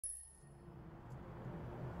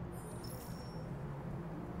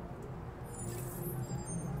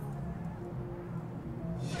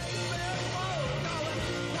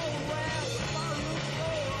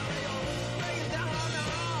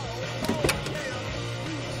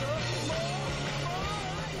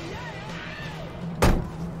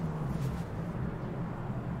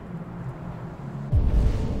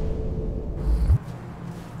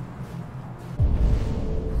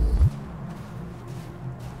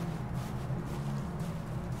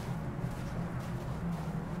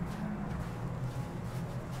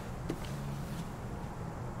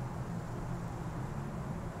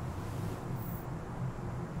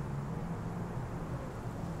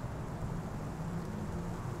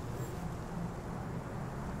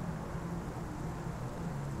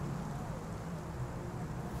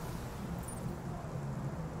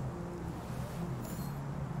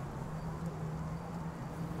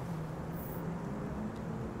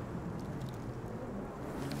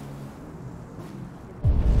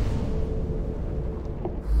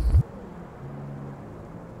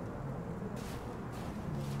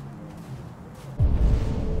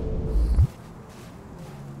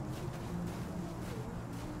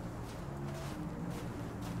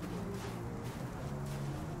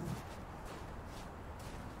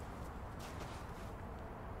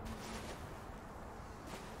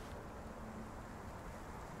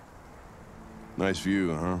Nice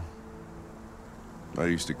view, huh? I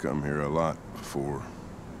used to come here a lot before.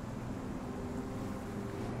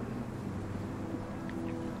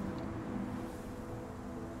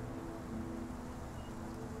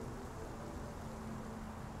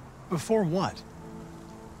 Before what?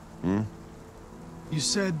 Hmm? You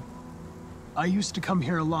said, I used to come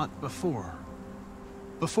here a lot before.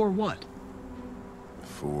 Before what?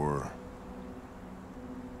 Before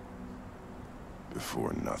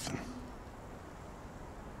nothing.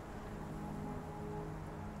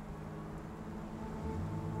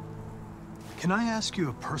 Can I ask you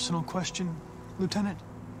a personal question, Lieutenant?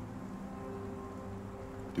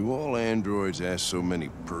 Do all androids ask so many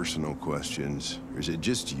personal questions, or is it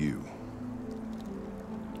just you?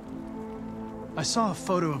 I saw a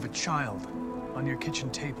photo of a child on your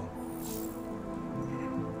kitchen table.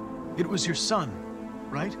 It was your son,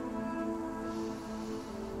 right?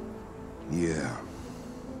 Yeah.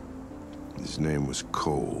 His name was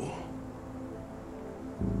Cole.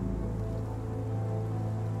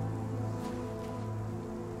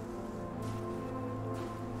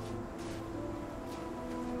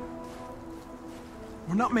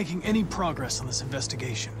 We're not making any progress on this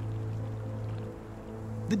investigation.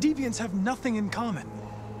 The Deviants have nothing in common.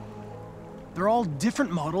 They're all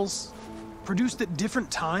different models, produced at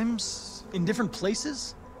different times, in different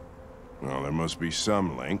places. Well, there must be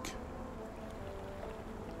some link.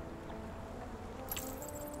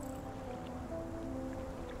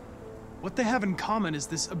 What they have in common is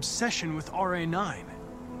this obsession with RA9.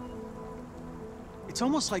 It's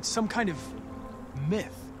almost like some kind of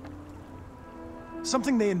myth.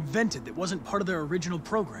 Something they invented that wasn't part of their original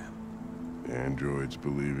program. Androids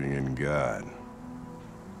believing in God.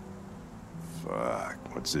 Fuck,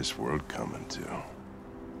 what's this world coming to?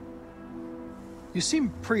 You seem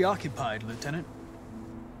preoccupied, Lieutenant.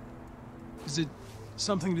 Is it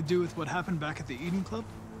something to do with what happened back at the Eden Club?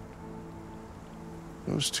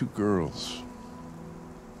 Those two girls.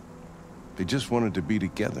 They just wanted to be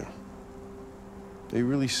together. They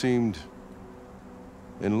really seemed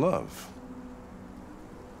in love.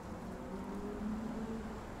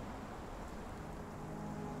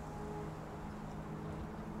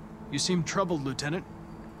 You seem troubled, Lieutenant.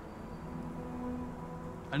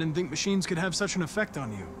 I didn't think machines could have such an effect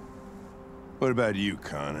on you. What about you,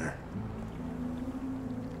 Connor?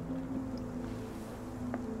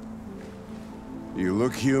 You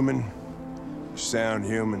look human, you sound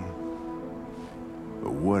human,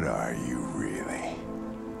 but what are you really?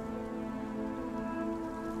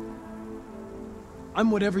 I'm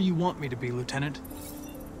whatever you want me to be, Lieutenant.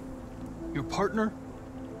 Your partner?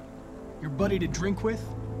 Your buddy to drink with?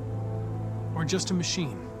 Or just a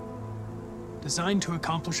machine, designed to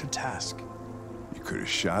accomplish a task. You could have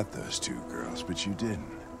shot those two girls, but you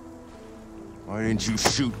didn't. Why didn't you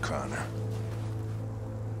shoot Connor?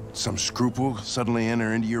 Some scruple suddenly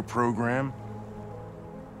enter into your program?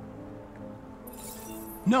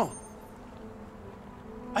 No.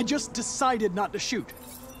 I just decided not to shoot.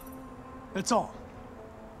 That's all.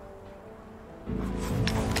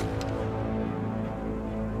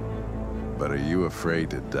 But are you afraid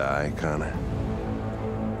to die, Connor?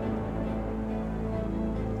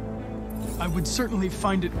 I would certainly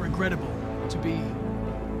find it regrettable to be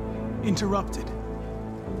interrupted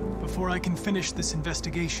before I can finish this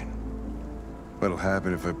investigation. What'll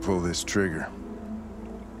happen if I pull this trigger?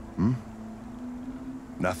 Hmm?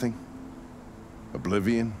 Nothing?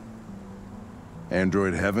 Oblivion?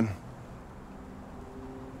 Android heaven?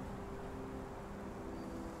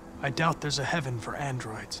 I doubt there's a heaven for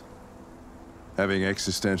androids. Having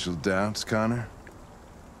existential doubts, Connor?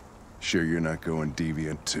 Sure you're not going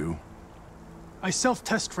deviant too? I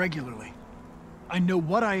self-test regularly. I know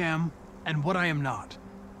what I am and what I am not.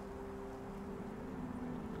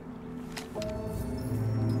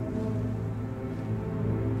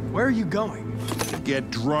 Where are you going? Get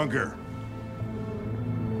drunker.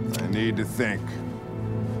 I need to think.